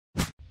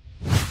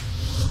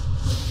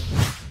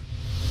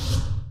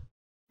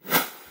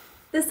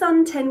The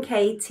SUN2000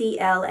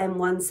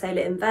 10KTL-M1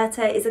 solar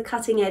inverter is a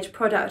cutting-edge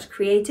product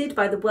created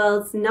by the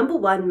world's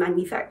 #1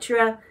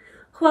 manufacturer,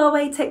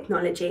 Huawei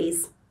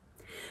Technologies.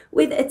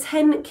 With a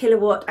 10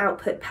 kilowatt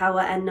output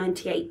power and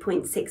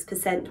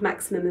 98.6%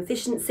 maximum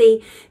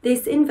efficiency,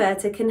 this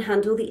inverter can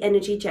handle the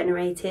energy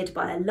generated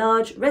by a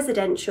large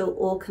residential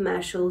or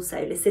commercial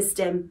solar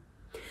system.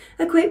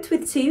 Equipped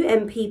with 2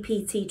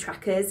 MPPT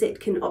trackers, it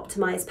can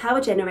optimise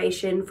power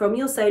generation from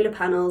your solar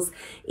panels,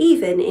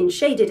 even in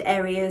shaded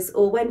areas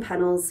or when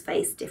panels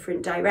face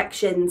different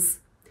directions.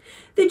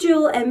 The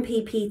dual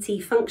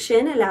MPPT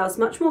function allows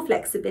much more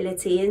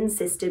flexibility in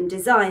system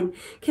design,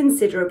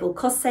 considerable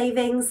cost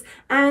savings,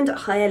 and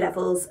higher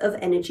levels of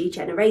energy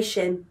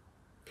generation.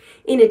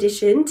 In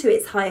addition to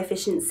its high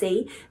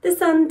efficiency, the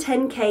SUN2000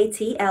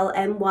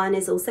 10KTL-M1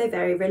 is also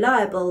very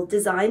reliable,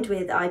 designed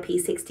with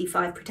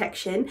IP65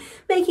 protection,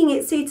 making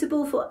it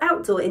suitable for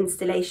outdoor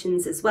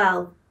installations as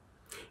well.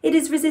 It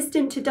is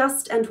resistant to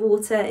dust and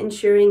water,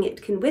 ensuring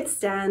it can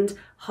withstand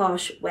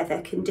harsh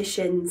weather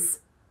conditions.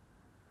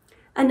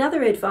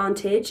 Another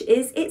advantage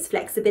is its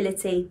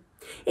flexibility.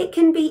 It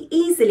can be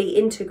easily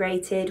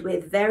integrated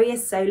with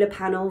various solar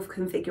panel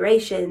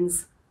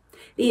configurations.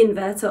 The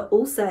inverter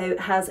also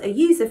has a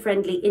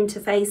user-friendly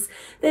interface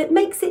that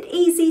makes it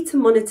easy to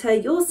monitor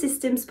your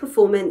system's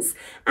performance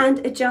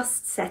and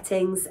adjust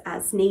settings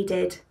as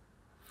needed.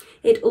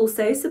 It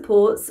also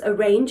supports a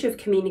range of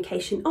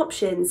communication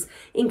options,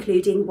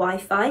 including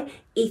Wi-Fi,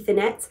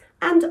 Ethernet,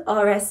 and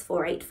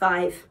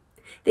RS485.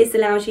 This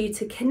allows you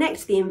to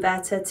connect the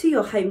inverter to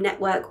your home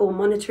network or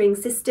monitoring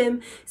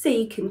system so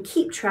you can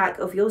keep track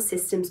of your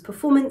system's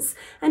performance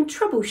and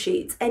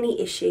troubleshoot any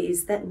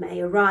issues that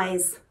may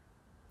arise.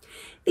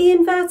 The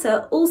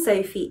inverter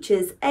also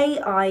features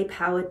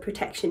AI-powered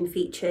protection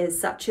features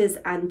such as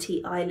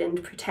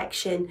anti-island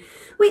protection,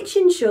 which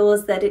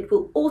ensures that it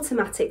will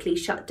automatically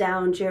shut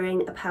down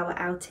during a power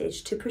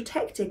outage to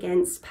protect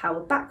against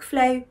power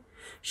backflow,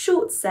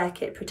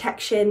 short-circuit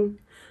protection,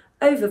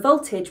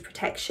 overvoltage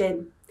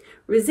protection,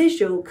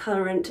 residual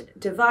current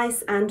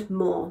device, and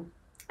more.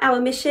 Our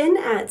mission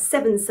at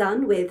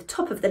SUN with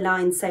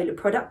top-of-the-line solar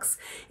products,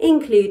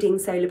 including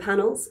solar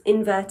panels,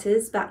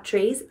 inverters,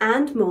 batteries,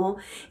 and more,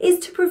 is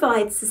to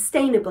provide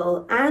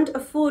sustainable and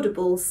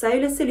affordable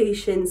solar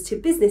solutions to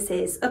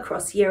businesses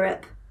across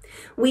Europe.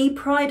 We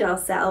pride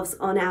ourselves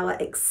on our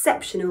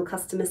exceptional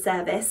customer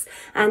service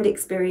and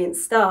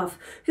experienced staff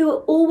who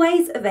are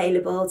always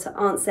available to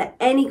answer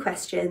any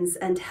questions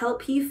and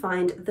help you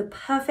find the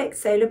perfect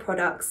solar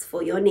products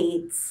for your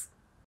needs.